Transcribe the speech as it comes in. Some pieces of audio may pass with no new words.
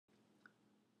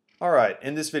Alright,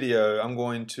 in this video I'm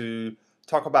going to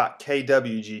talk about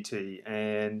KWGT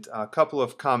and a couple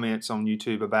of comments on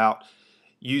YouTube about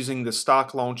using the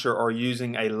stock launcher or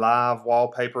using a live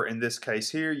wallpaper. In this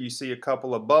case here you see a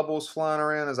couple of bubbles flying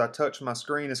around as I touch my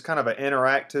screen. It's kind of an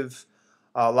interactive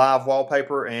live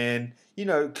wallpaper, and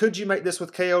could you make this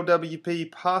with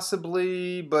KLWP?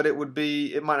 Possibly, but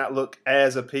it might not look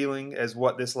as appealing as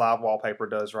what this live wallpaper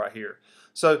does right here.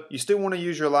 So you still want to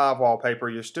use your live wallpaper,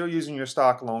 you're still using your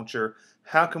stock launcher.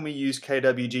 How can we use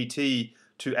KWGT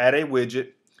to add a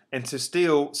widget and to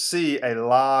still see a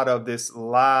lot of this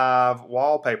live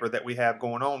wallpaper that we have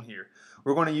going on here?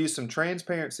 We're going to use some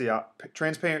transparency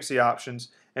options,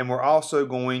 and we're also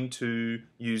going to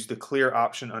use the clear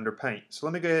option under paint. So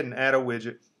let me go ahead and add a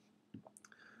widget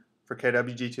for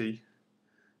KWGT,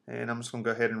 and I'm just going to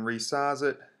go ahead and resize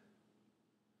it.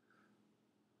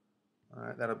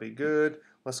 Alright, that'll be good.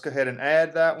 Let's go ahead and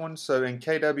add that one. So in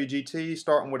KWGT,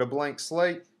 starting with a blank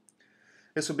slate,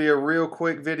 this will be a real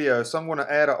quick video. So I'm going to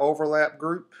add an overlap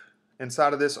group.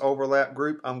 Inside of this overlap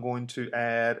group, I'm going to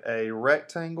add a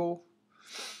rectangle.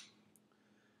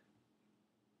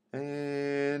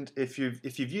 And if you've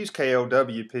used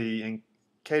KLWP and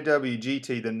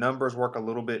KWGT, the numbers work a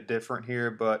little bit different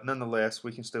here, but nonetheless,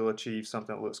 we can still achieve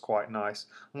something that looks quite nice.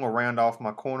 I'm going to round off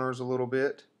my corners a little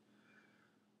bit.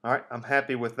 Alright, I'm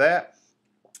happy with that.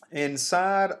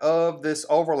 Inside of this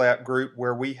overlap group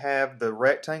where we have the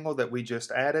rectangle that we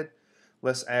just added,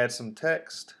 let's add some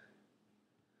text.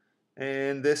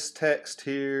 And this text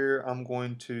here, I'm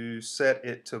going to set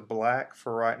it to black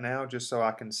for right now just so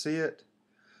I can see it.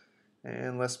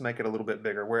 And let's make it a little bit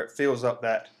bigger where it fills up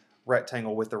that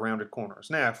rectangle with the rounded corners.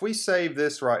 Now if we save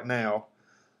this right now,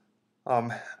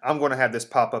 I'm going to have this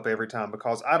pop up every time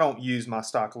because I don't use my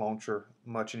stock launcher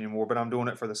much anymore, but I'm doing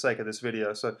it for the sake of this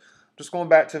video. So I'm just going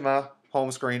back to my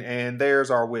home screen, and there's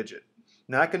our widget.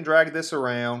 Now I can drag this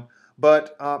around,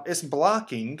 but it's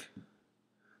blocking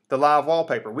the live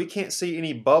wallpaper. We can't see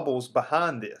any bubbles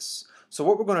behind this. So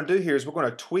what we're going to do here is we're going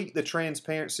to tweak the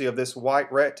transparency of this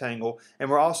white rectangle, and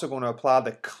we're also going to apply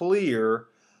the clear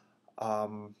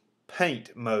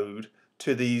paint mode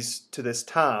to this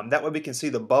time. That way we can see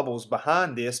the bubbles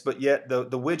behind this, but yet the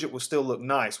widget will still look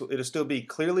nice. It'll still be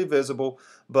clearly visible,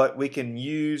 but we can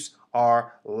use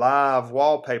our live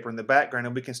wallpaper in the background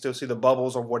and we can still see the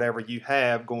bubbles or whatever you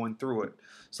have going through it.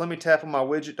 So let me tap on my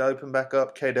widget to open back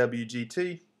up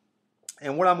KWGT.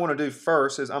 And what I'm going to do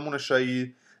first is I'm going to show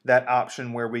you that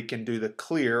option where we can do the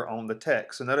clear on the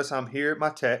text. So notice I'm here at my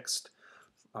text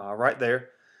right there.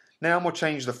 Now I'm going to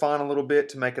change the font a little bit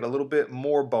to make it a little bit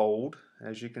more bold,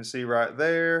 as you can see right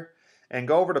there, and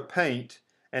go over to paint,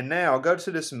 and now go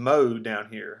to this mode down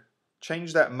here.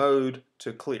 Change that mode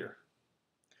to clear.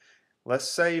 Let's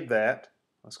save that.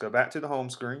 Let's go back to the home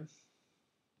screen.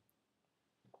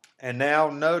 And now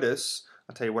notice,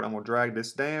 I'll tell you what, I'm going to drag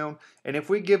this down, and if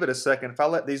we give it a second, if I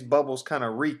let these bubbles kind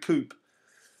of recoup,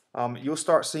 you'll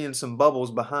start seeing some bubbles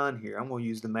behind here. I'm going to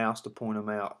use the mouse to point them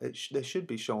out. They should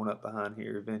be showing up behind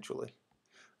here eventually.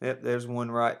 Yep, there's one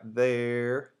right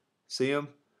there. See them?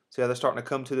 See how they're starting to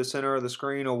come to the center of the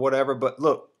screen or whatever? But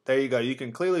look, there you go. You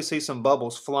can clearly see some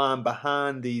bubbles flying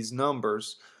behind these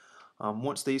numbers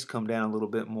once these come down a little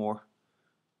bit more.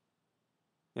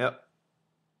 Yep.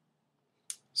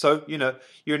 So,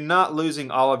 you're not losing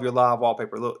all of your live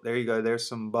wallpaper. Look, there you go. There's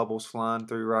some bubbles flying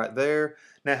through right there.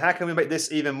 Now, how can we make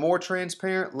this even more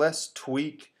transparent? Let's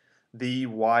tweak the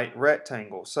white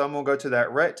rectangle. So I'm going to go to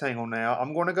that rectangle now.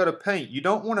 I'm going to go to paint. You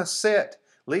don't want to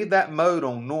leave that mode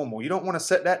on normal. You don't want to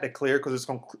set that to clear because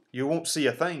you won't see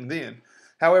a thing then.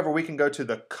 However, we can go to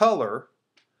the color,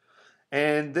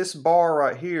 and this bar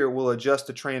right here will adjust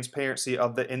the transparency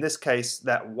of in this case,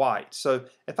 that white. So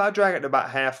if I drag it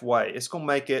about halfway, it's going to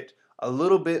make it a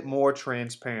little bit more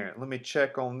transparent. Let me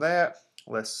check on that.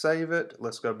 Let's save it.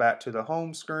 Let's go back to the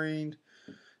home screen.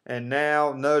 And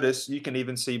now notice you can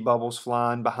even see bubbles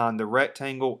flying behind the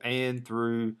rectangle and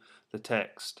through the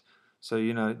text. So,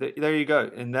 there you go.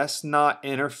 And that's not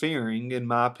interfering, in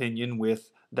my opinion,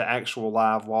 with the actual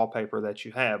live wallpaper that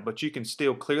you have, but you can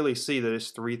still clearly see that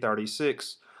it's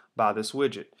 336 by this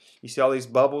widget. You see all these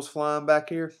bubbles flying back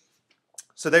here?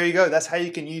 So there you go. That's how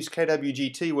you can use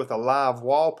KWGT with a live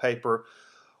wallpaper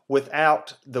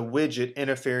without the widget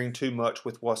interfering too much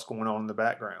with what's going on in the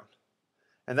background.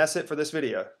 And that's it for this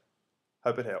video.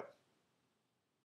 Hope it helped.